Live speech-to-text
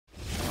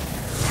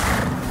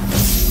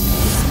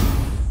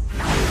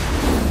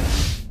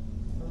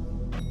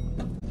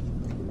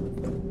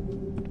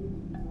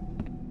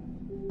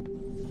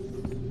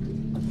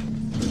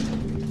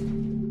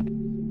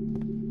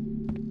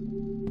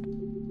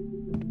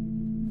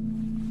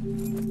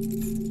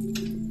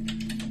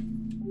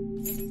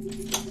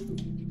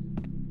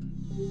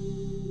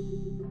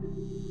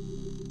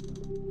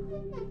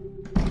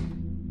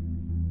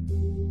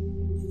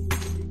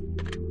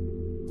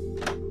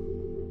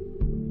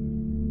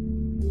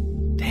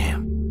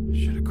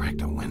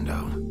cracked a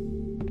window.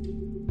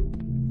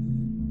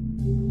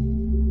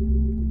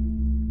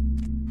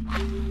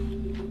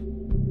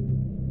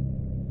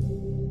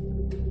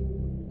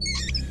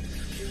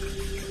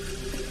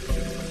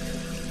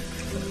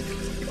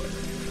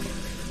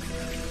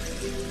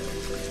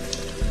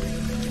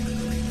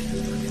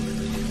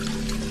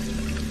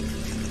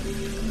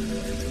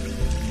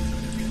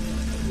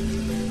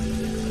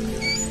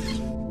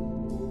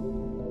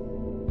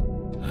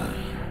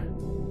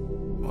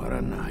 What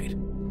a night.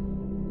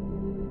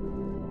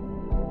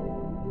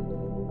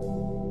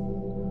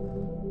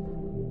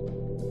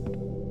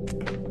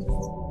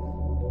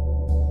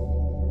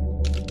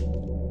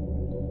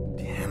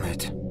 Damn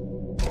it.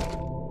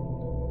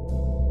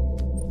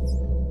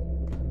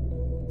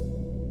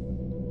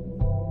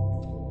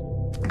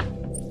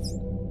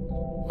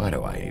 Why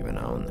do I even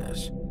own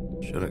this?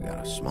 Should have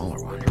got a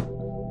smaller one.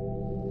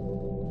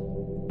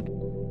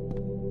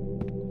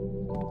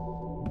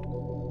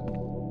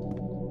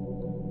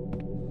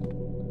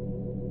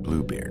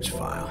 Bluebeard's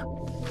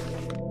file.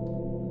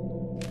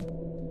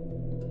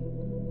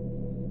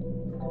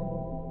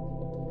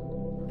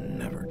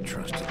 Never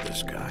trusted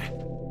this guy.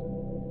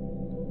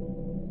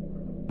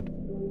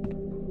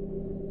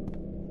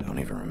 Don't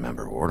even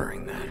remember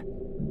ordering that.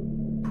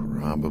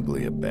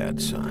 Probably a bad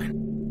sign.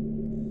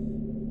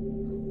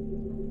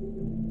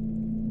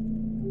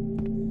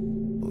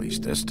 At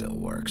least this still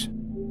works.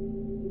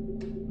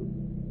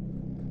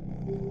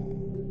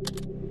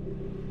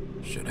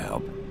 Should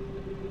help.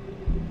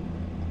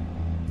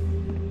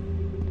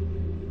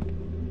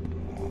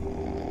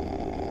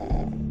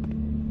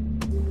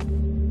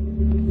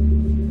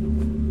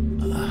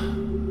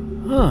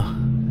 Oh,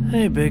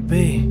 hey, Big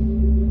B.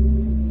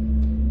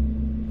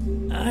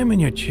 I'm in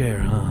your chair,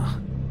 huh?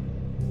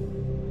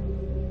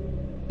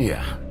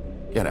 Yeah,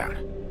 get out.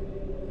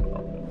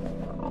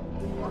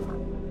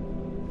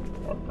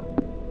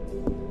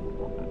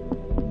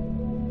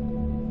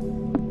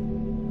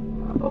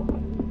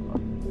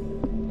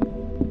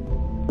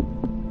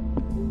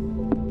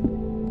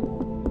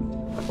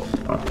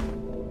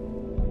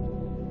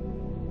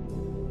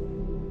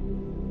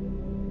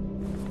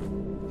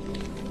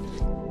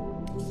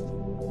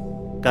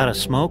 Got a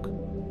smoke?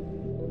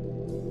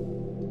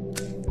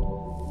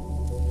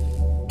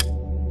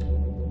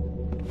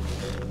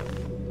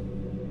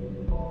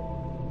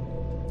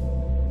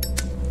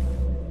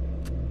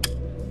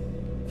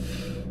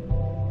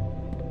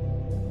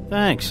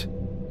 Thanks.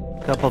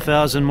 Couple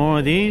thousand more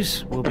of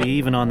these, we'll be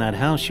even on that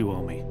house you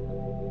owe me.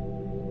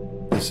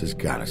 This has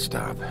gotta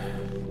stop.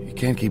 You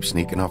can't keep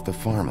sneaking off the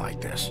farm like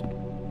this.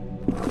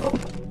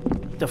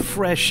 The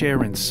fresh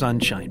air and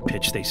sunshine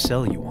pitch they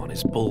sell you on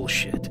is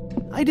bullshit.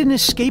 I didn't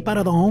escape out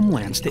of the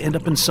homelands to end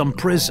up in some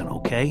prison,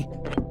 okay?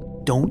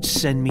 Don't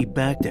send me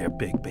back there,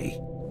 Big B.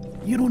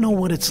 You don't know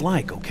what it's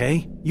like,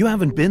 okay? You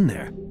haven't been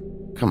there.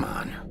 Come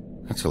on,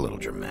 that's a little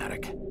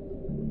dramatic.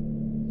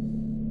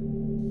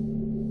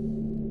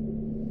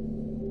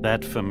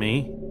 That for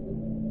me?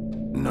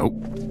 Nope.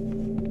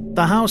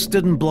 The house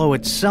didn't blow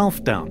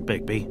itself down,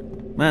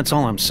 Bigby. That's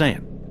all I'm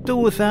saying. Do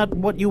with that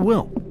what you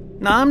will.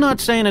 Now, I'm not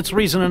saying it's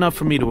reason enough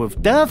for me to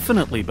have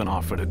definitely been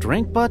offered a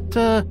drink, but,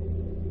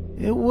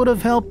 it would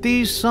have helped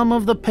ease some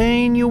of the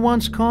pain you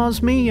once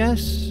caused me,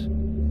 yes?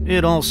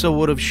 It also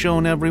would have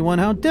shown everyone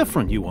how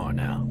different you are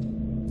now.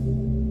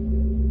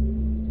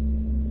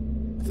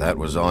 If that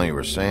was all you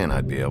were saying,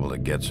 I'd be able to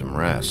get some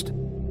rest.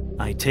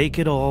 I take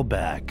it all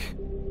back.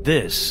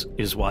 This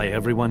is why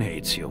everyone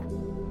hates you.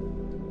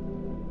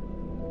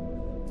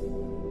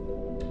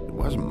 It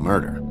wasn't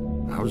murder.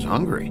 I was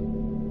hungry.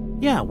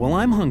 Yeah, well,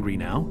 I'm hungry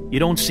now. You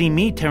don't see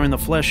me tearing the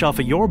flesh off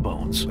of your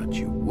bones. But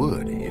you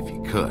would if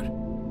you could.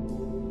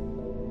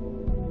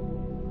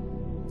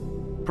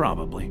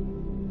 Probably.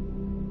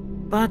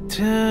 But,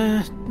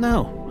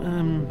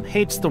 no.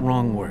 Hate's the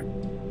wrong word.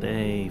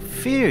 They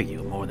fear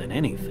you more than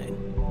anything.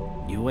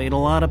 You ate a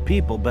lot of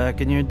people back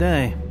in your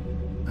day.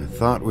 I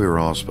thought we were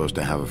all supposed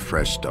to have a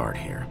fresh start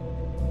here.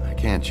 I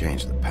can't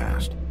change the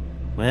past.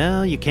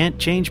 Well, you can't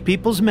change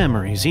people's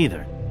memories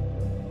either.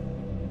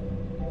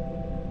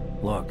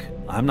 Look,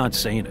 I'm not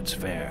saying it's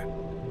fair,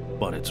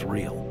 but it's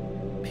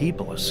real.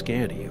 People are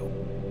scared of you.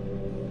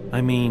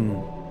 I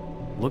mean,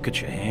 look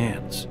at your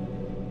hands.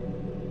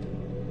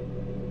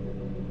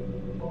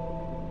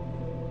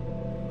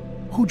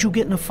 Who'd you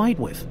get in a fight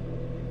with?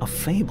 A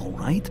fable,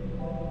 right?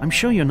 I'm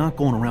sure you're not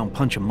going around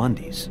punching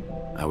Mondays.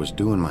 I was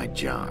doing my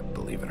job,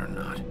 believe it or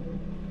not.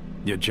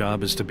 Your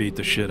job is to beat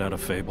the shit out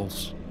of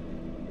fables?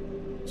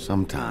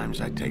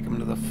 Sometimes I take them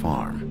to the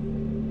farm.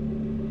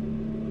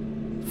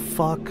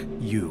 Fuck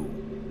you.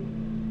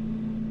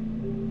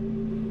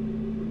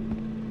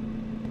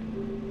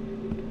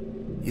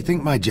 You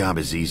think my job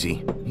is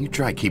easy? You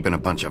try keeping a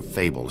bunch of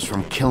fables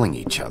from killing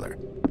each other.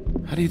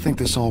 How do you think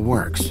this all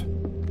works?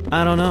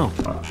 I don't know.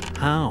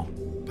 How?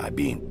 By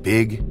being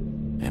big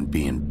and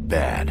being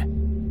bad.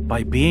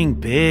 By being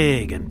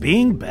big and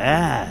being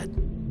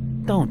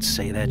bad. Don't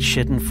say that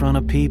shit in front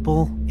of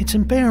people. It's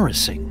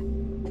embarrassing.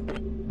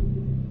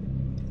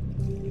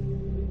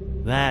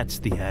 That's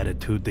the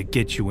attitude that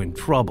gets you in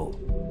trouble.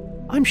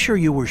 I'm sure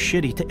you were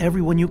shitty to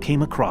everyone you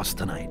came across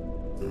tonight.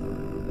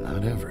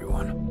 Not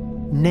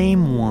everyone.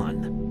 Name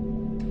one.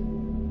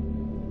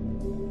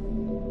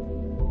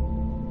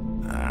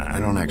 I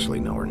don't actually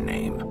know her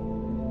name.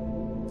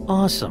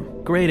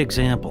 Awesome. Great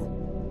example.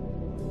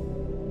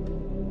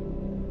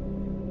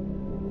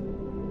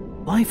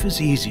 Life is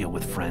easier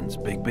with friends,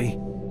 Bigby.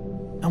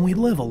 And we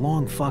live a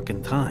long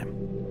fucking time.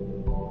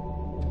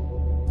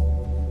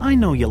 I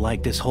know you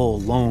like this whole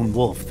lone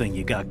wolf thing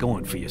you got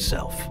going for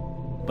yourself.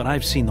 But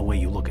I've seen the way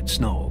you look at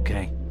Snow,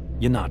 okay?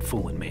 You're not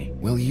fooling me.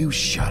 Will you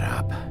shut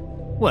up?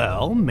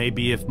 Well,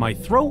 maybe if my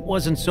throat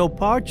wasn't so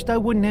parched, I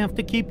wouldn't have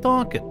to keep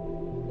talking.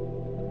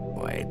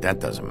 Wait, that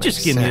doesn't make sense.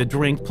 Just give me a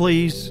drink,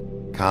 please.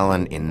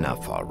 Colin,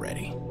 enough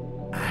already.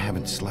 I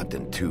haven't slept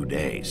in 2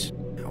 days.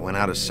 I went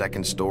out a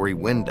second-story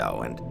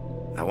window, and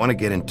I want to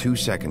get in 2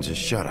 seconds of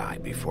shut-eye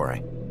before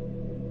I...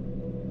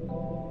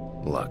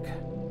 Look,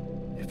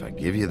 if I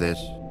give you this,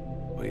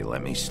 will you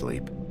let me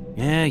sleep?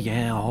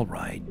 Yeah, all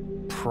right.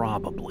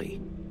 Probably.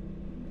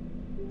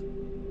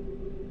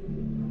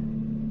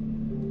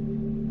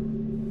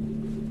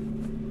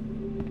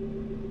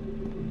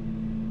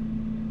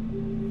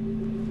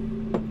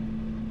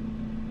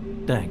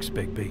 Thanks,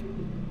 Bigby.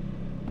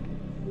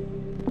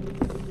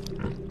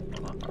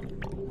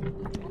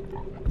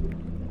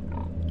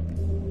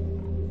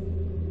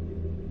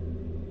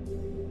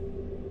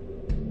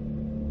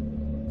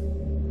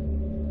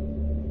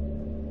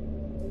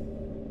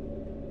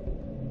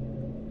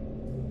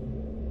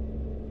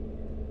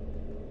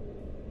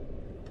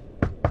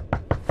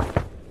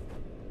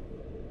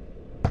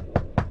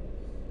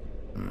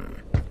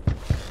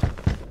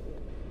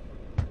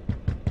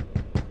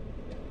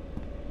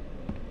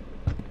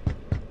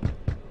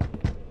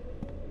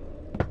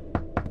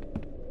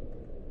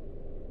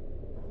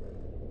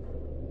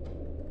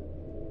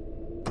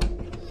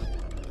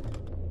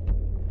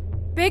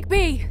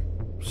 Bigby!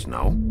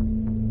 Snow?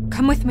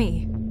 Come with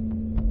me.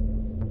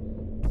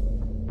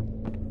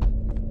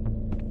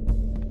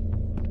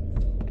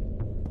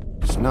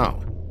 Snow?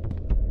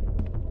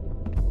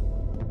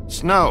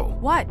 Snow!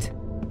 What?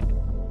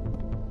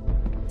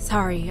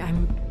 Sorry,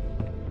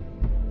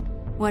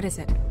 What is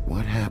it?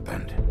 What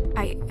happened?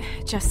 I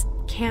just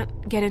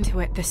can't get into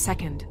it this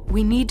second.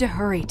 We need to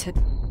hurry to...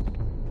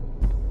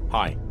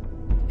 Hi.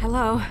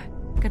 Hello.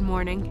 Good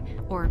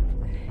morning. Or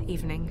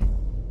evening.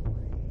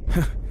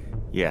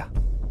 Yeah.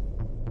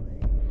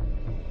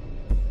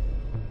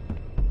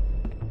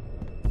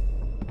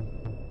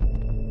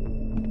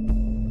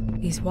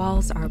 These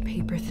walls are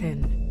paper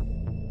thin.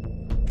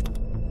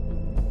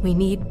 We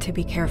need to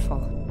be careful.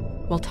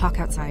 We'll talk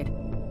outside.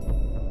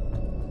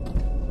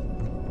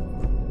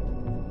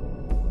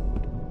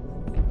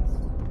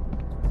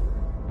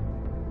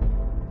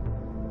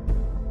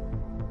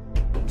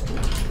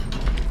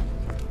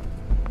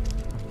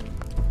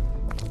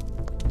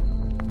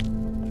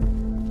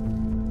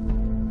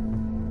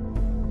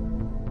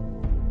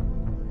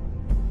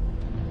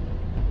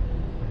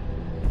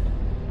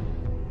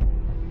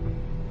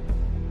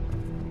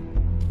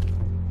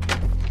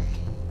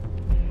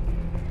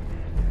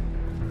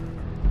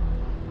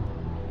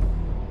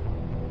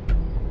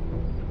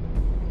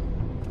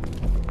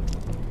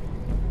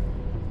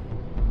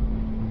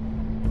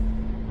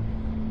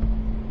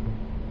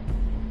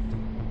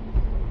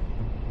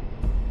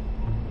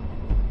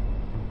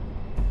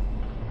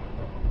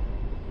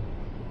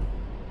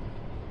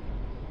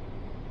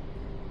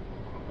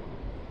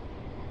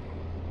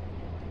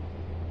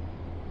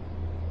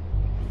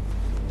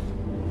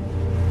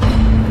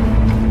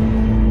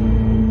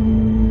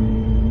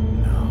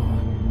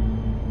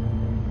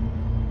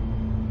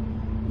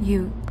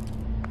 You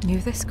knew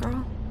this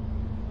girl?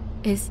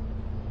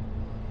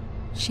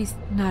 She's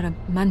not a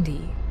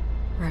Mundy,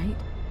 right?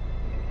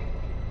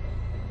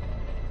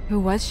 Who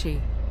was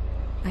she?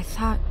 I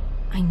thought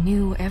I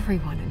knew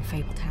everyone in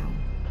Fabletown.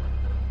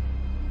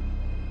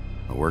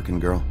 A working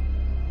girl?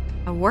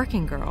 A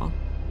working girl?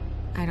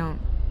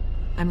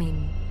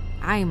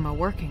 I'm a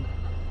working...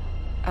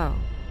 Oh.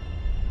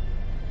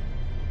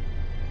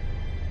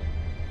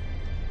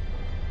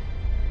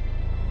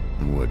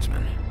 The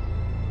woodsman.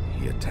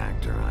 He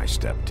attacked her, I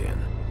stepped in.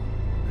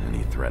 And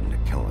he threatened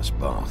to kill us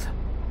both.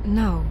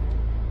 No.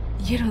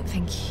 You don't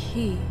think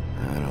he...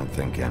 I don't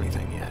think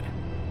anything yet.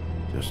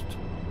 Just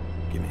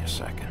give me a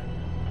second.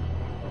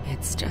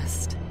 It's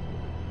just...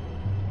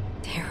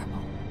 terrible.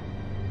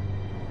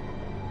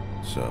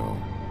 So,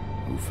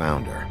 who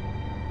found her?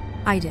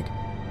 I did.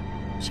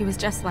 She was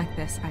just like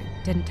this. I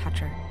didn't touch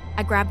her.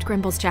 I grabbed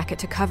Grimble's jacket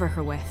to cover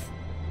her with.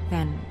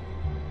 Then,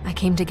 I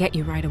came to get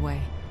you right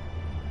away.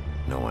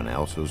 No one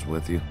else was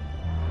with you?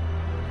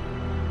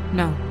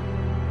 No.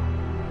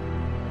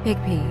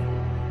 Bigby,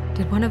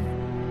 did one of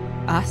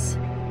us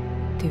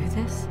do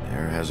this?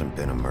 There hasn't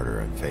been a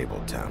murder in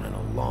Fabletown in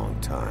a long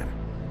time.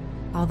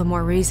 All the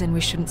more reason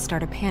we shouldn't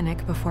start a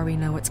panic before we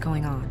know what's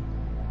going on.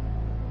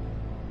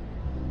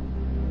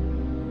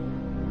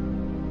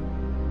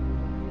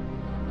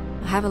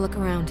 I'll have a look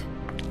around.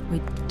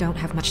 We don't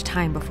have much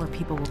time before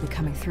people will be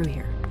coming through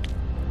here.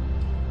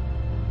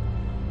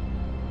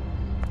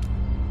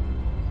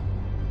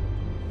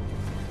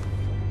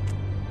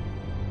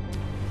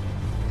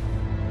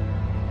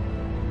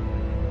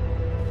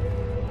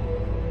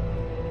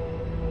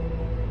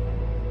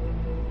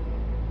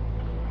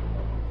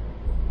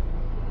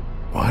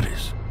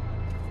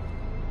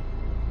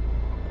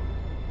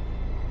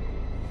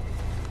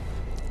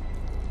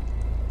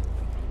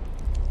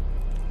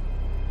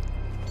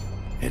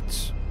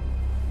 It's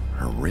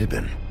her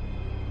ribbon.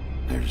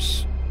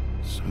 There's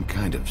some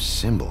kind of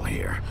symbol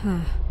here. Huh.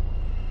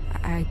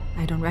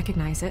 I don't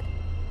recognize it.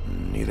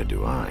 Neither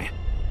do I.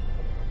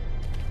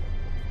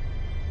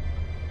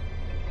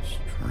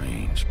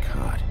 Strange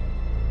cut.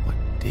 What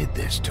did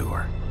this to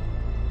her?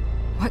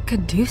 What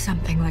could do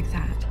something like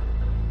that?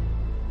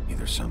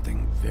 Either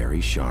something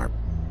very sharp,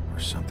 or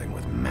something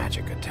with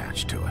magic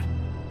attached to it.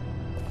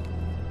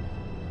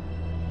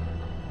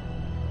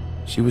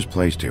 She was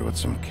placed here with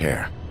some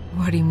care.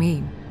 What do you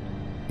mean?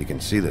 You can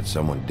see that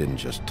someone didn't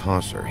just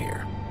toss her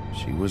here.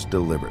 She was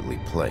deliberately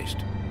placed,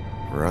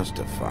 for us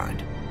to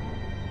find.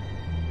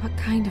 What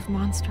kind of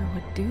monster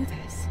would do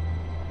this?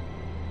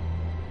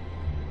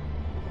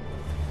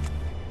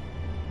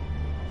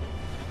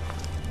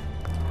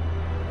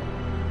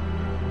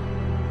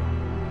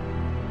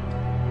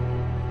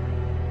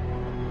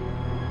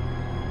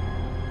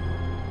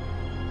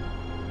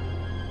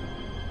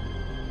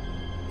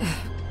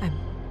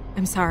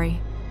 I'm sorry.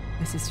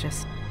 This is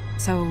just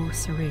so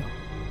surreal.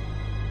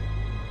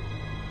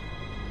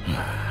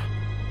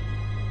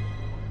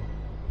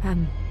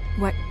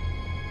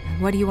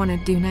 What do you want to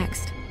do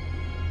next?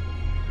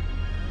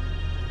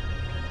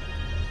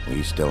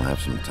 We still have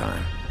some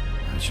time.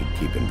 I should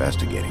keep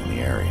investigating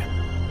the area.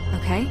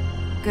 Okay,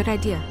 good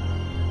idea.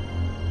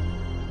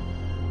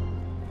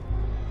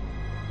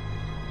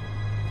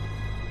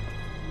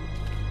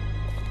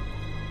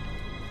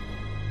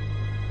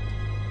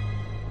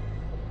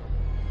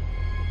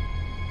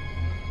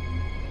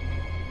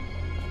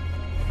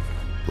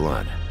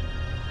 Blood.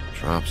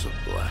 Drops of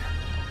blood.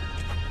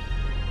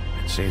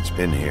 I'd say it's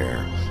been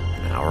here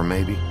an hour,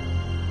 maybe?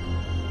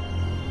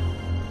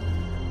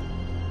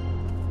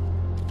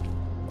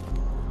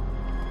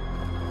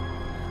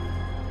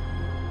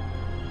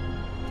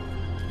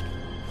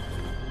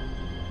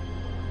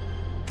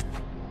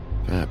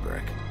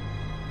 Fabric.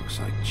 Looks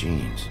like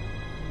jeans.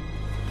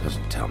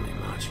 Doesn't tell me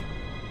much.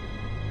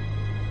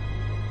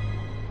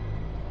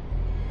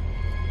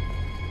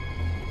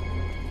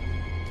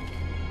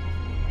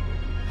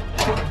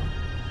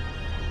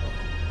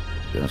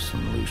 Just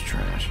some loose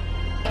trash.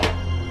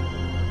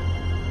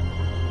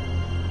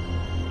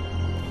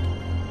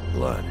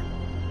 Blood.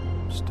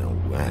 Still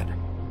wet.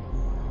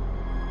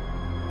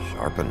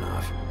 Sharp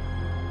enough.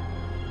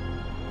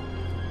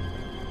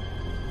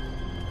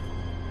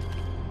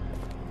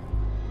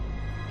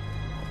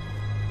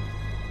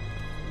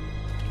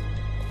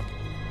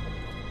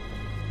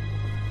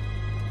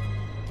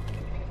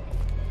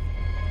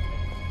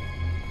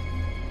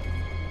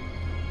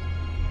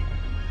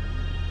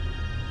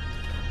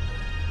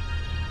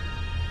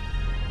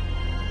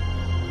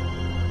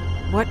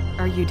 What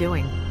are you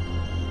doing?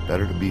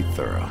 Better to be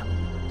thorough.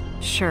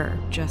 Sure,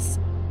 just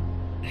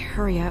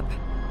hurry up.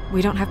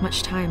 We don't have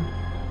much time.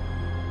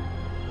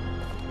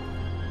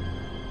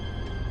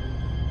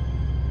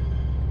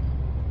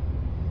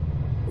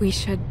 We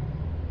should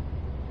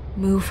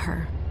move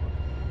her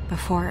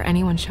before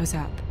anyone shows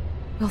up.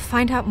 We'll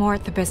find out more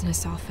at the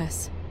business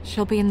office.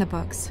 She'll be in the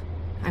books.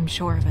 I'm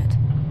sure of it.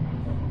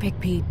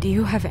 Bigby, do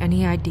you have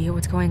any idea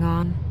what's going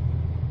on?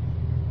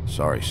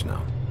 Sorry,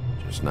 Snow.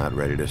 Just not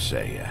ready to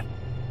say yet.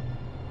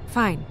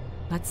 Fine.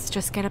 Let's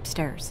just get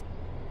upstairs.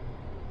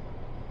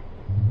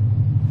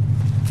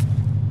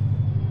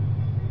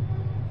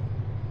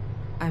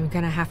 I'm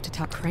gonna have to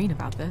tell Crane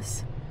about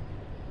this.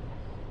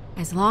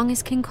 As long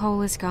as King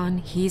Cole is gone,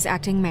 he's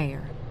acting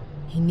mayor.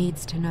 He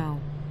needs to know.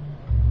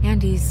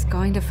 And he's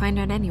going to find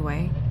out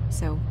anyway,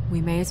 so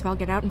we may as well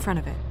get out in front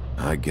of it.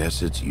 I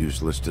guess it's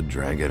useless to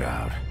drag it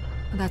out.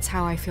 That's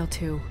how I feel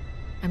too.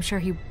 I'm sure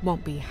he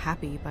won't be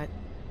happy, but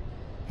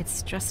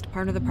it's just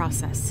part of the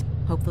process.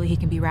 Hopefully he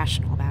can be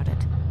rational about it.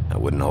 I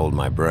wouldn't hold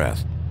my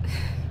breath.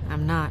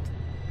 I'm not.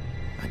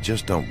 I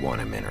just don't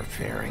want him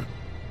interfering.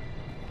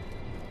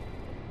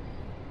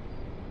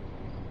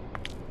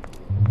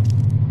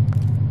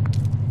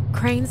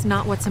 Crane's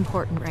not what's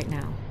important right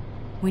now.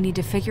 We need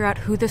to figure out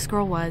who this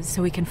girl was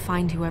so we can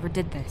find whoever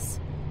did this.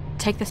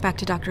 Take this back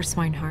to Dr.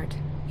 Swinehart.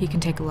 He can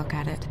take a look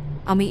at it.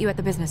 I'll meet you at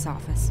the business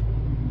office.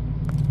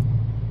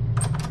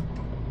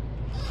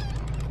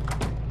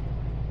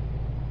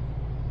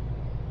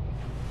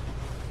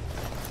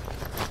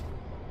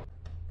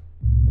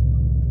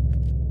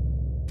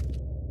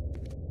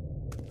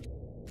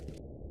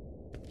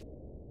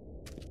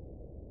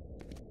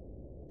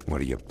 What,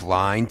 are you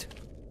blind?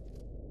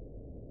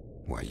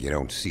 What, you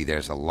don't see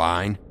there's a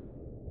line?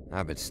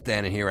 I've been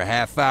standing here a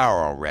half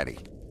hour already.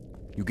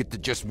 You get to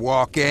just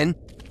walk in?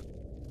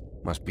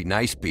 Must be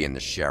nice being the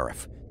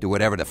sheriff. Do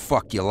whatever the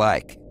fuck you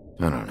like.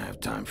 I don't have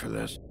time for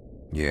this.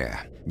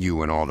 Yeah,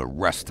 you and all the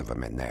rest of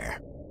them in there.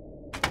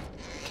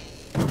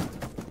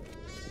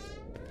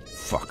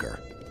 Fucker.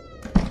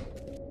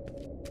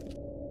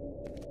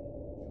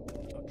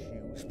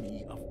 Accuse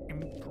me of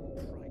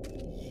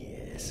impropriety.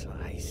 Yes,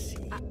 I see.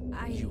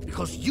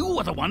 Because you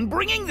are the one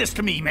bringing this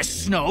to me,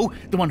 Miss Snow.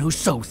 The one who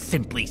so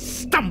simply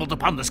stumbled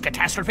upon this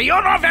catastrophe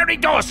on our very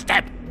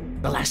doorstep.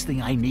 The last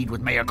thing I need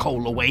with Mayor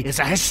Cole away is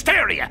a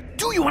hysteria.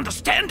 Do you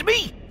understand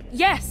me?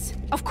 Yes,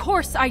 of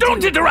course I do.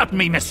 Don't interrupt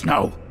me, Miss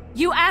Snow!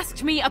 You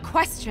asked me a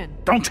question.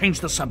 Don't change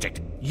the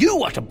subject.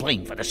 You are to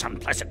blame for this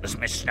unpleasantness,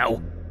 Miss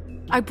Snow.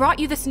 I brought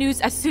you this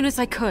news as soon as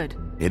I could.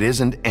 It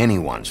isn't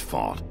anyone's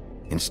fault.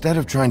 Instead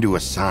of trying to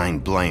assign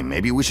blame,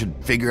 maybe we should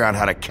figure out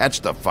how to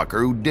catch the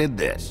fucker who did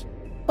this.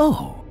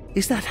 Oh,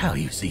 is that how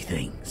you see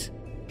things?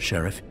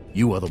 Sheriff,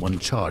 you are the one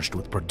charged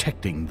with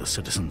protecting the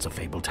citizens of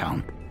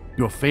Fabletown.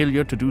 Your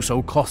failure to do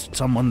so cost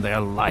someone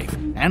their life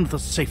and the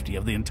safety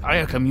of the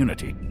entire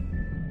community.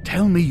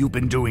 Tell me you've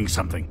been doing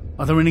something.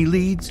 Are there any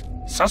leads?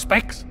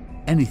 Suspects?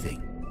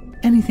 Anything.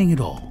 Anything at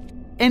all.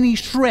 Any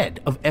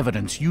shred of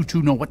evidence you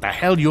two know what the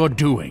hell you're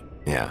doing.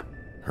 Yeah,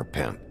 her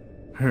pimp.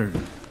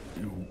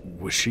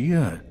 Was she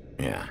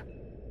Yeah.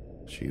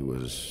 She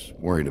was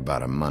worried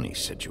about a money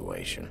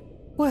situation.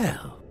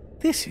 Well,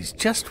 this is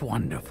just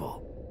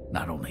wonderful.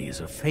 Not only is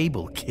a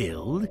Fable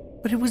killed,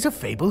 but it was a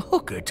Fable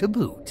hooker to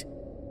boot.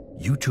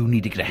 You two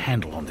need to get a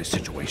handle on this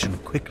situation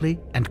quickly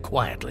and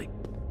quietly.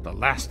 The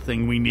last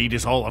thing we need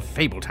is all of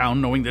Fabletown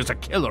knowing there's a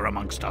killer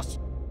amongst us.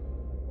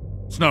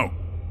 Snow.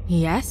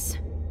 Yes?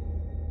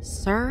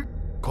 Sir?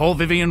 Call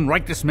Vivian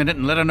right this minute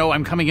and let her know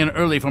I'm coming in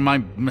early for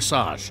my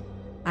massage.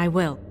 I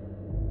will.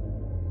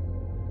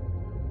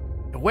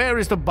 Where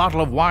is the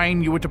bottle of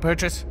wine you were to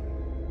purchase?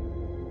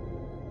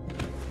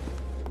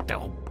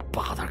 Oh,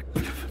 bother.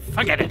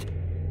 Forget it.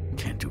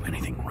 Can't do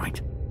anything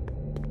right.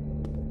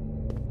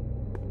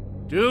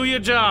 Do your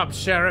job,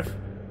 Sheriff,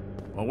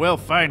 or we'll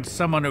find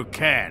someone who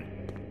can.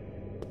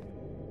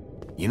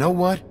 You know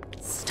what?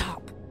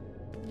 Stop.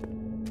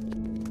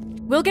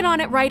 We'll get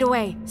on it right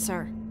away,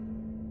 sir.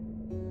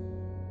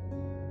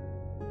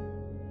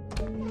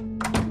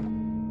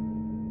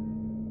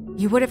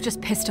 You would have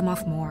just pissed him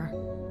off more.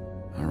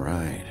 All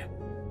right.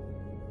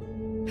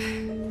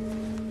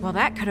 Well,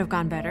 that could have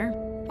gone better.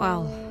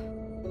 Well,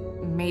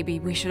 maybe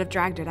we should have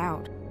dragged it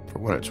out. For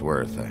what it's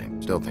worth, I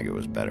still think it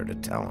was better to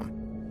tell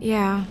him.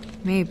 Yeah,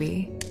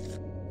 maybe.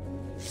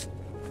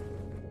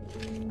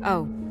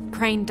 Oh,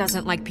 Crane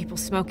doesn't like people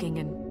smoking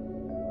and...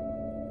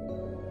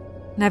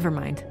 Never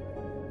mind.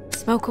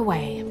 Smoke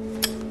away.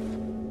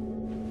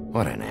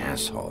 What an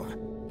asshole.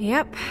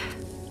 Yep.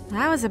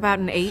 That was about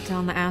an 8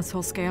 on the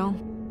asshole scale.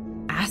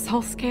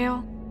 Asshole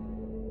scale?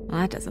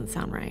 Well, that doesn't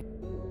sound right.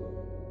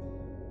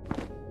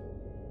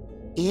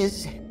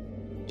 Is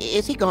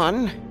he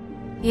gone?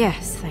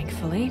 Yes,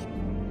 thankfully.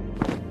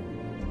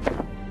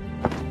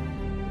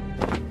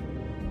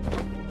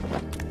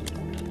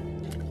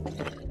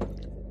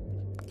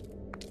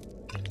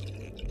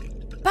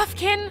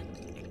 Buffkin!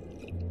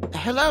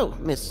 Hello,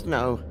 Miss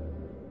Snow.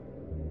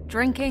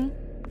 Drinking?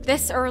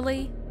 This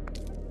early?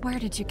 Where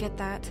did you get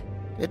that?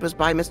 It was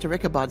by Mr.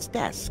 Ichabod's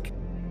desk.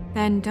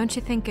 Then don't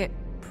you think it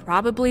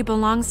probably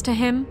belongs to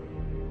him?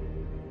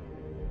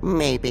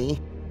 Maybe.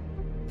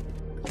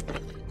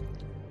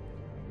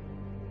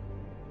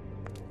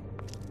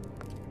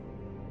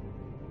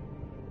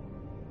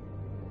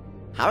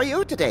 How are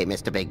you today,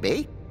 Mr.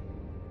 Bigby?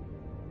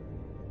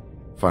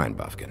 Fine,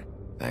 Buffkin.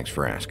 Thanks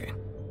for asking.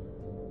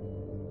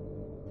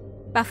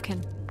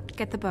 Buffkin,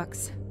 get the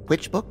books.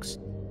 Which books?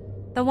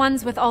 The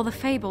ones with all the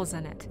fables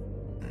in it.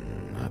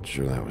 Not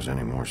sure that was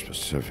any more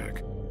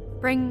specific.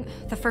 Bring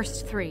the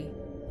first 3.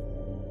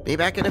 Be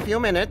back in a few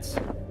minutes.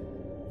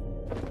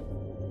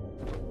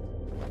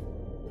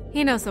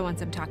 He knows the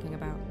ones I'm talking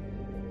about.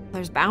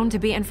 There's bound to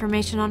be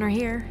information on her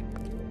here.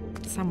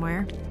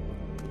 Somewhere.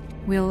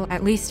 We'll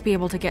at least be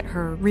able to get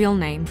her real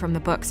name from the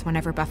books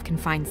whenever Buffkin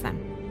finds them.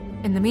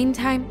 In the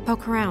meantime,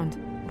 poke around.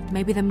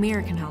 Maybe the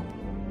mirror can help.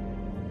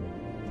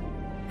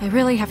 I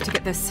really have to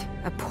get this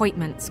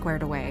appointment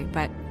squared away,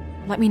 but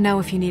let me know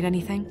if you need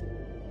anything.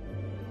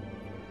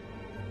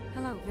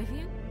 Hello,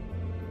 Vivian?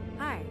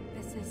 Hi,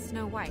 this is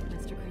Snow White,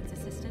 Mr. Crane's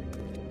assistant.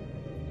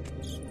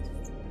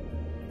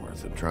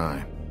 Worth a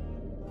try.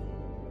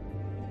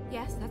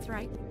 Yes, that's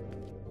right.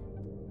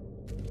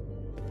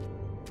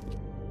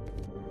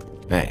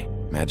 Hey,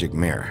 Magic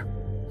Mirror.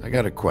 I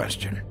got a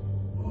question.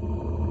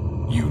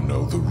 You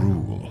know the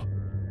rule.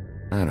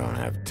 I don't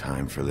have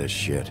time for this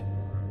shit.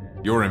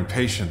 Your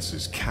impatience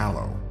is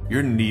callow.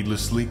 You're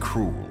needlessly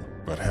cruel,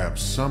 but have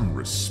some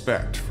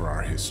respect for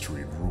our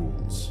history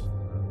rules.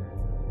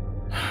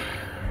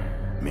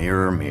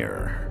 Mirror,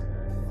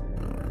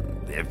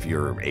 mirror. If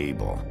you're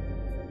able,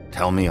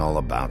 tell me all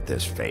about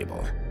this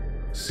fable.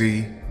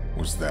 See?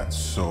 Was that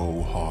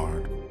so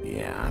hard?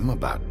 Yeah, I'm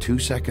about 2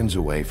 seconds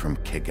away from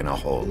kicking a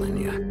hole in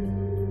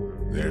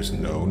you. There's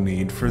no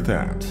need for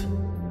that.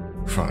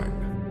 Fine.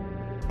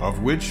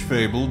 Of which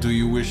fable do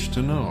you wish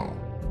to know?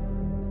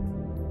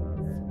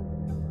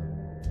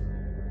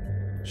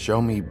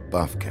 Show me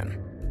Buffkin.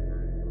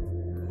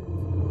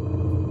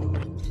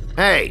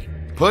 Hey,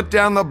 put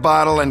down the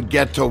bottle and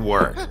get to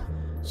work.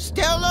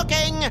 Still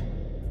looking!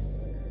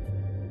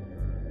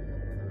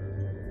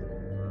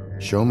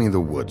 Show me the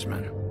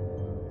woodsman.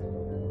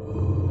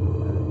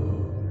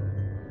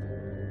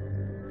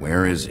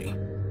 Where is he?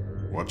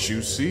 What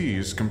you see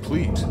is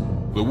complete.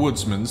 The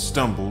woodsman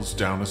stumbles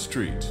down a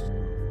street.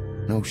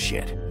 No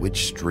shit.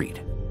 Which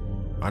street?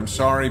 I'm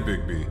sorry,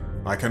 Bigby.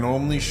 I can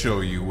only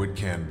show you what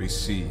can be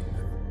seen.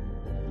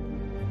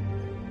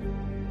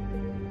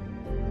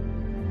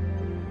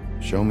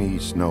 Show me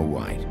Snow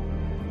White.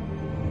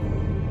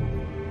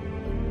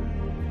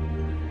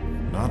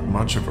 Not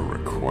much of a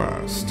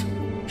request.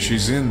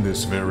 She's in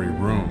this very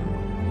room.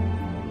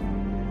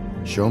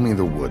 Show me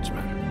the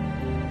woodsman.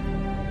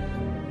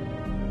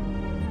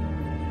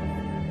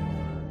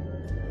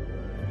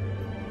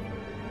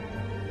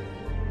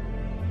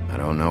 I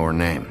don't know her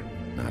name.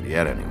 Not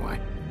yet, anyway.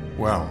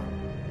 Well,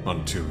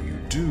 until you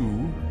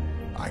do,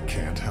 I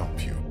can't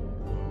help you.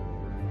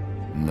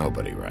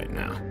 Nobody right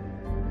now.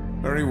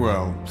 Very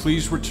well.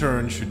 Please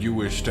return should you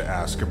wish to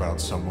ask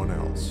about someone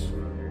else.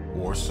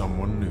 Or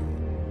someone new.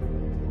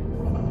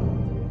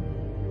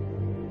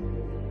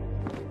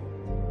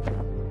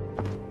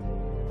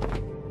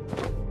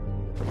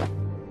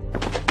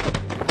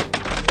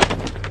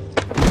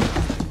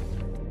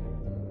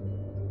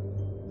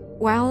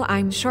 Well,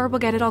 I'm sure we'll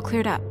get it all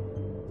cleared up.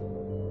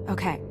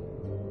 Okay.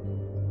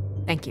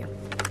 Thank you.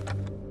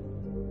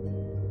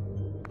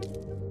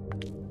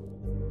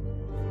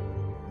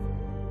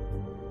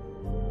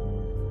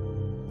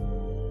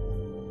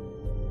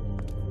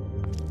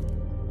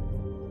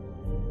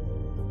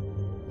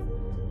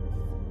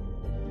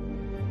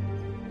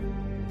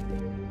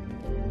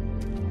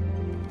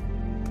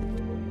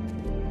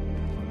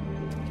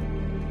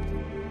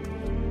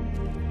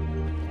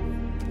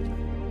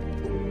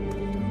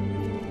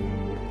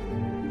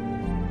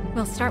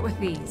 We'll start with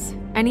these.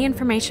 Any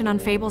information on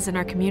fables in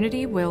our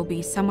community will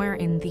be somewhere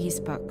in these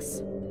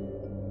books.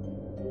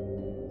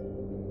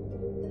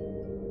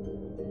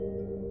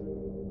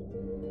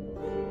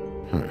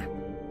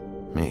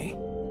 Me.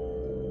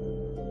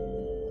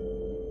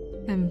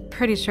 I'm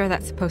pretty sure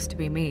that's supposed to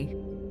be me.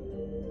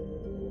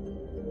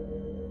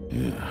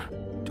 Yeah,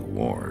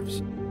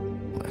 dwarves.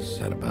 Less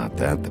said about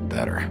that, the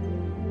better.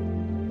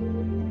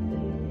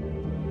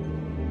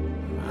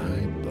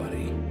 My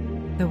buddy.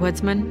 The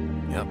woodsman?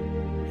 Yep,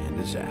 and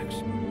his axe.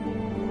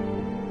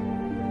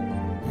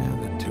 Yeah,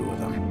 the two of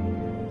them.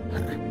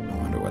 I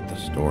wonder what the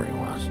story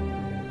was.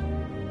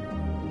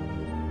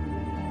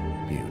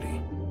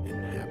 Beauty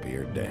in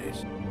happier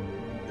days.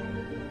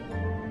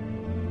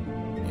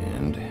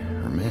 And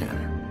her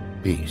man,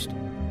 Beast.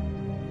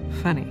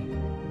 Funny.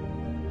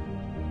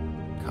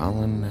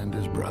 Colin and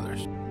his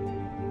brothers.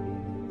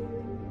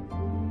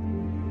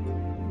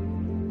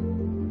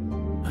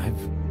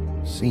 I've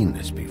seen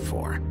this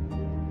before.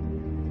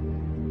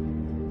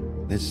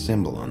 This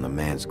symbol on the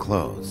man's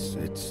clothes,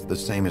 it's the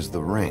same as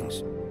the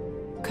rings.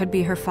 Could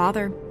be her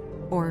father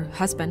or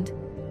husband.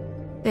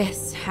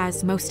 This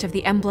has most of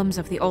the emblems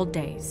of the old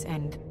days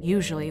and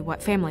usually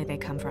what family they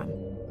come from.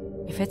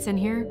 If it's in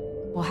here,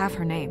 we'll have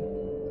her name.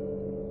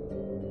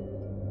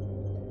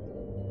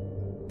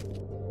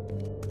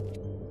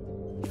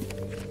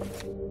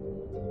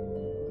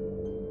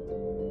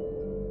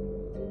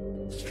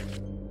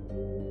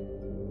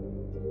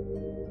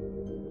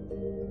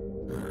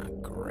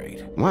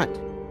 Great. What?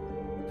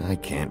 I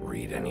can't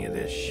read any of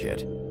this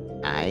shit.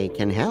 I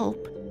can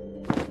help.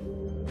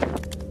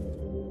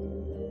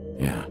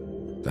 Yeah,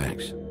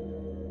 thanks.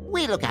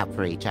 We look out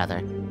for each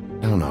other.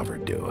 Don't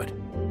overdo it.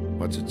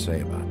 What's it say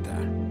about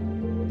that?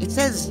 It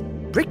says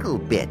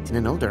Bricklebit in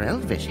an older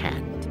elvish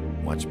hand.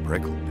 What's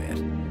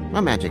Bricklebit?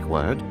 A magic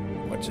word.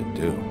 What's it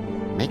do?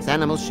 Makes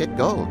animals shit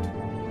gold.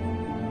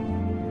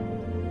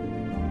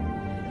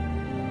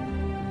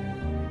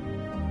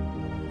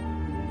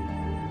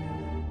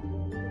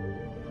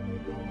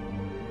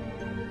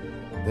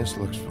 This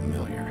looks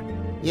familiar.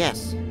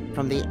 Yes,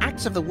 from the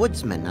Axe of the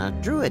Woodsman, a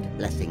druid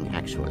blessing,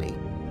 actually.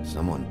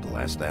 Someone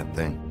blessed that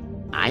thing?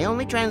 I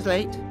only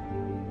translate.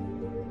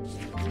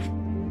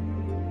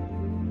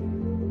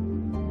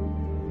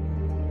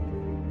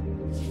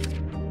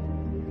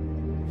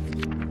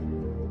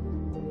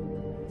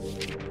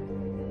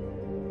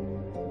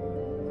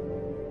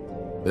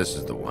 This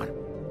is the one.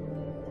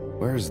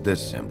 Where's this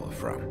symbol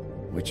from?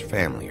 Which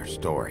family or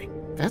story?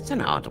 That's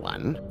an odd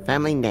one.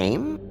 Family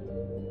name?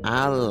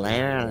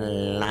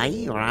 Allerleirau?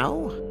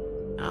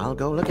 I'll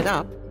go look it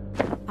up.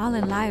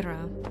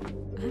 Allerleirau.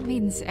 That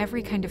means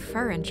every kind of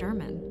fur in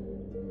German.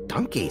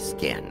 Donkey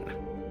skin.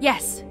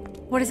 Yes.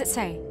 What does it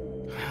say?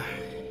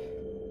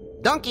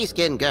 Donkey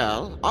skin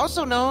girl,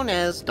 also known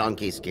as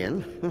donkey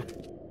skin.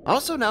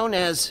 Also known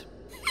as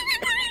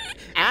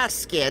ass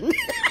skin.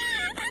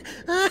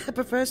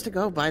 Prefers to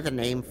go by the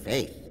name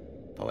Faith.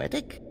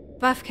 Poetic?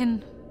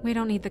 Buffkin, we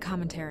don't need the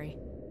commentary.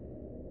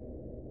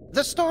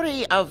 The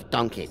story of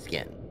Donkey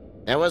Skin.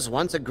 There was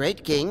once a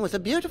great king with a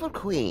beautiful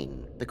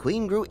queen. The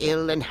queen grew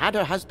ill and had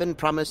her husband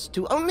promise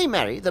to only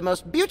marry the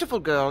most beautiful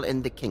girl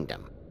in the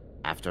kingdom.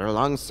 After a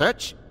long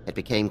search, it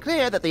became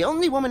clear that the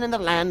only woman in the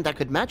land that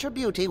could match her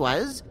beauty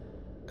was...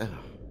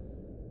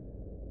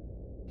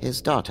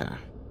 his daughter,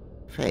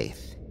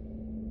 Faith.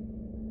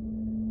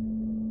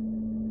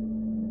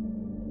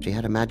 She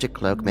had a magic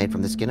cloak made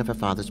from the skin of her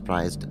father's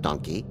prized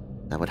donkey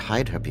that would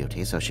hide her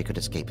beauty so she could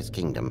escape his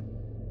kingdom.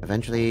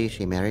 Eventually,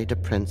 she married a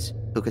prince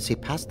who could see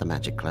past the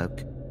magic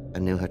cloak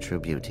and knew her true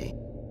beauty.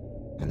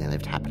 And they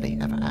lived happily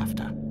ever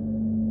after.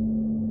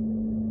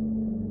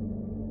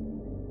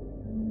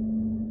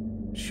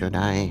 Should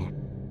I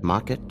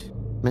mark it,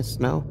 Miss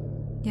Snow?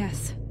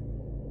 Yes.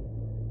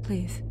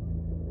 Please.